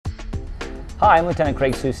Hi, I'm Lieutenant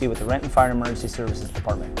Craig Soucy with the Renton Fire and Emergency Services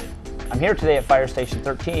Department. I'm here today at Fire Station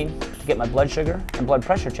 13 to get my blood sugar and blood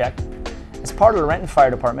pressure checked as part of the Renton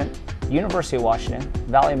Fire Department, University of Washington,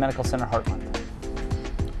 Valley Medical Center Heart Month.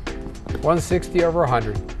 160 over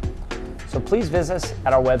 100. So please visit us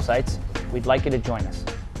at our websites. We'd like you to join us.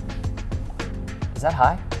 Is that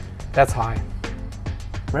high? That's high.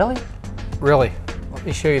 Really? Really. Let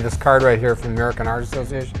me show you this card right here from the American Heart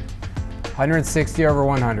Association. 160 over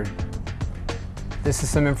 100. This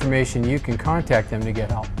is some information you can contact them to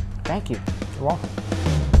get help. Thank you. You're welcome.